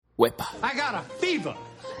whip. I got a fever,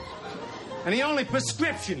 and the only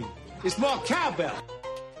prescription is more cowbell.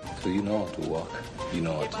 So you know how to walk, you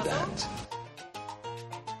know how to dance.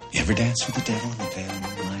 You ever dance with the devil in the pale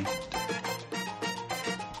moonlight?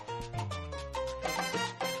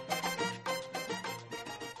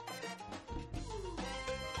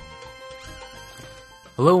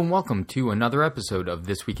 Hello and welcome to another episode of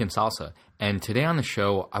This Week in Salsa. And today on the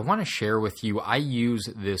show, I want to share with you, I use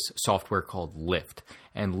this software called Lyft.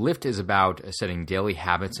 And Lyft is about setting daily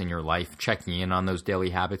habits in your life, checking in on those daily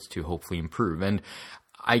habits to hopefully improve. And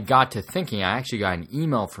I got to thinking, I actually got an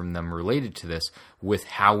email from them related to this with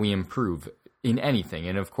how we improve in anything.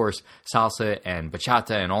 And of course, salsa and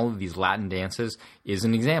bachata and all of these Latin dances is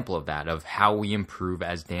an example of that, of how we improve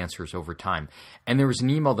as dancers over time. And there was an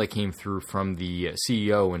email that came through from the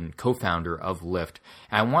CEO and co-founder of Lyft.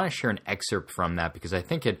 And I want to share an excerpt from that because I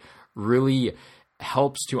think it really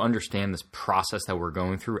helps to understand this process that we're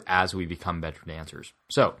going through as we become better dancers.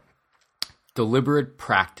 So, deliberate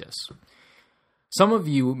practice. Some of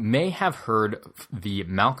you may have heard the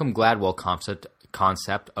Malcolm Gladwell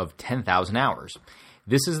concept of 10,000 hours.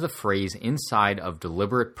 This is the phrase inside of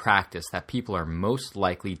deliberate practice that people are most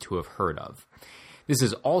likely to have heard of. This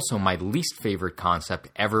is also my least favorite concept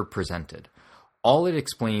ever presented. All it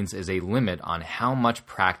explains is a limit on how much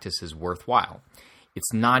practice is worthwhile.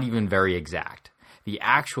 It's not even very exact. The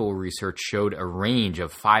actual research showed a range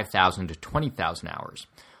of 5,000 to 20,000 hours.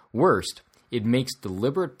 Worst, it makes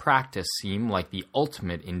deliberate practice seem like the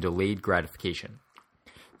ultimate in delayed gratification.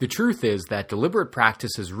 The truth is that deliberate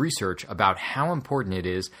practice is research about how important it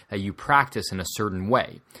is that you practice in a certain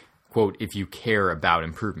way, quote, if you care about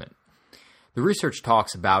improvement. The research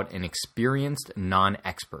talks about an experienced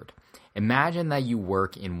non-expert. Imagine that you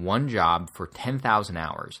work in one job for 10,000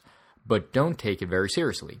 hours, but don't take it very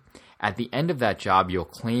seriously. At the end of that job, you'll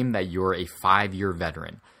claim that you're a 5-year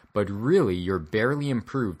veteran, but really you're barely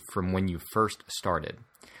improved from when you first started.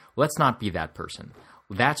 Let's not be that person.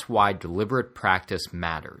 That's why deliberate practice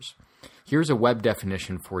matters. Here's a web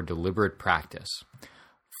definition for deliberate practice.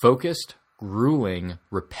 Focused, grueling,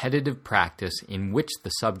 repetitive practice in which the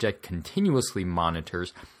subject continuously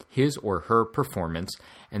monitors his or her performance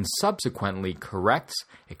and subsequently corrects,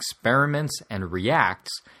 experiments, and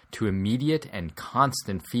reacts to immediate and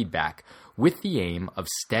constant feedback with the aim of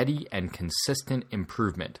steady and consistent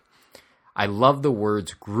improvement. I love the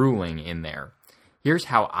words grueling in there. Here's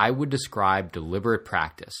how I would describe deliberate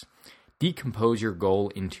practice. Decompose your goal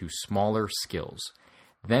into smaller skills.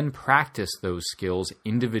 Then practice those skills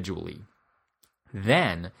individually.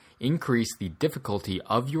 Then increase the difficulty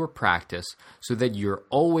of your practice so that you're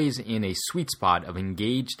always in a sweet spot of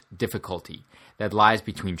engaged difficulty that lies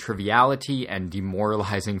between triviality and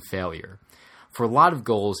demoralizing failure. For a lot of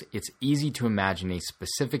goals, it's easy to imagine a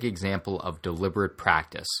specific example of deliberate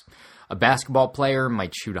practice. A basketball player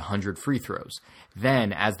might shoot 100 free throws.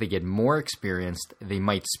 Then, as they get more experienced, they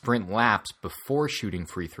might sprint laps before shooting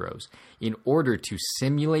free throws in order to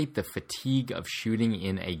simulate the fatigue of shooting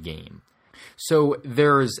in a game. So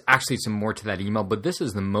there's actually some more to that email, but this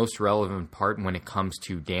is the most relevant part when it comes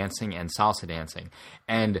to dancing and salsa dancing.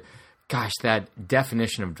 And gosh, that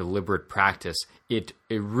definition of deliberate practice, it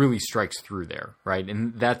really strikes through there, right?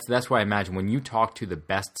 And that's why I imagine when you talk to the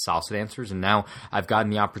best salsa dancers, and now I've gotten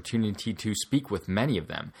the opportunity to speak with many of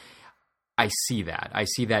them, I see that. I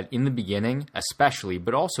see that in the beginning, especially,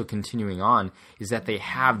 but also continuing on, is that they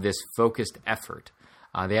have this focused effort.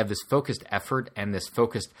 They have this focused effort and this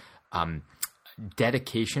focused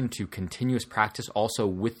dedication to continuous practice also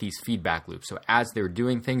with these feedback loops. So as they're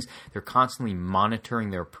doing things, they're constantly monitoring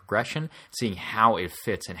their progression, seeing how it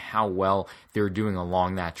fits and how well they're doing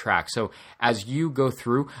along that track. So as you go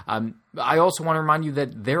through, I also want to remind you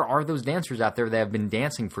that there are those dancers out there that have been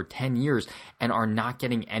dancing for 10 years and are not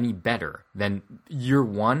getting any better than year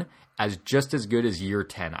 1 as just as good as year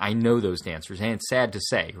 10. I know those dancers, and it's sad to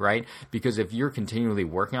say, right? Because if you're continually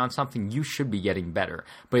working on something, you should be getting better,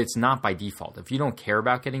 but it's not by default. If you don't care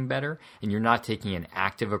about getting better and you're not taking an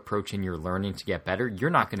active approach in your learning to get better, you're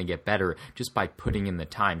not going to get better just by putting in the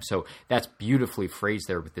time. So that's beautifully phrased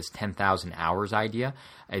there with this 10,000 hours idea.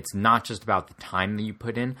 It's not just about the time that you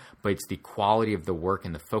put in, but it's the quality of the work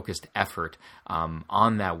and the focused effort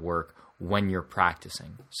on that work when you're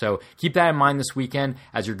practicing. So keep that in mind this weekend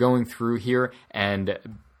as you're going through here and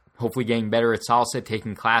hopefully getting better at salsa,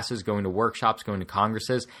 taking classes, going to workshops, going to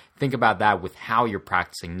congresses. Think about that with how you're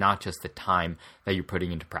practicing, not just the time that you're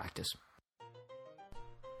putting into practice.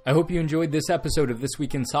 I hope you enjoyed this episode of This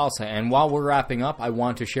Week in Salsa, and while we're wrapping up, I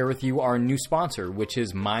want to share with you our new sponsor, which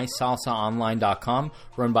is MySalsaOnline.com,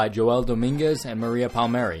 run by Joel Dominguez and Maria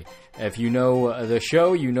Palmieri. If you know the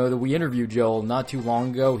show, you know that we interviewed Joel not too long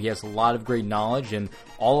ago. He has a lot of great knowledge, and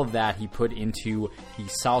all of that he put into the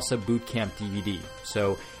Salsa Bootcamp DVD.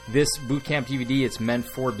 So this Bootcamp DVD, it's meant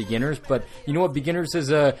for beginners, but you know what? Beginners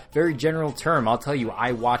is a very general term. I'll tell you,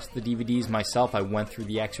 I watched the DVDs myself. I went through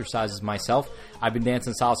the exercises myself. I've been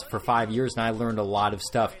dancing salsa for 5 years, and I learned a lot of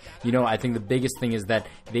stuff. You know, I think the biggest thing is that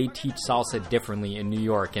they teach salsa differently in New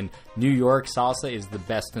York, and New York salsa is the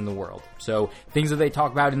best in the world. So things that they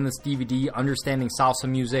talk about in this DVD, understanding salsa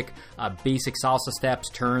music, basic salsa steps,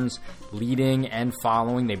 turns, leading and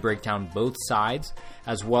following. They break down both sides,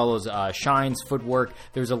 as well as shines, footwork.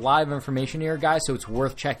 There's a lot of information here, guys, so it's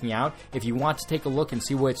worth checking out. If you want to take a look and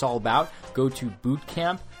see what it's all about, go to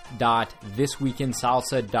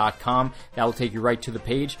bootcamp.thisweekinsalsa.com. That will take you right to the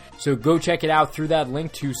page. So go check it out through that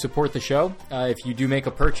link to support the show. If you do make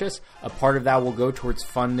a purchase, a part of that will go towards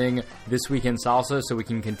funding This Week in Salsa so we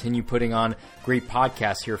can continue putting on great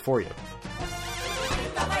podcasts here for you.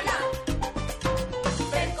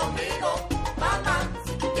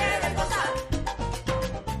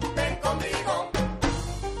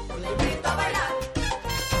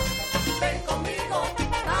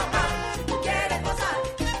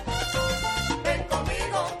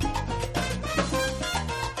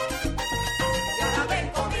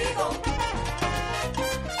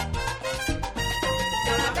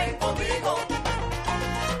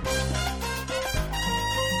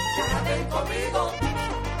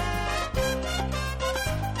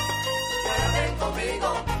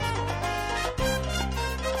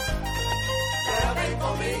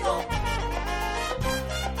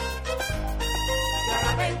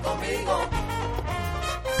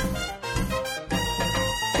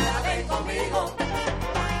 Conmigo.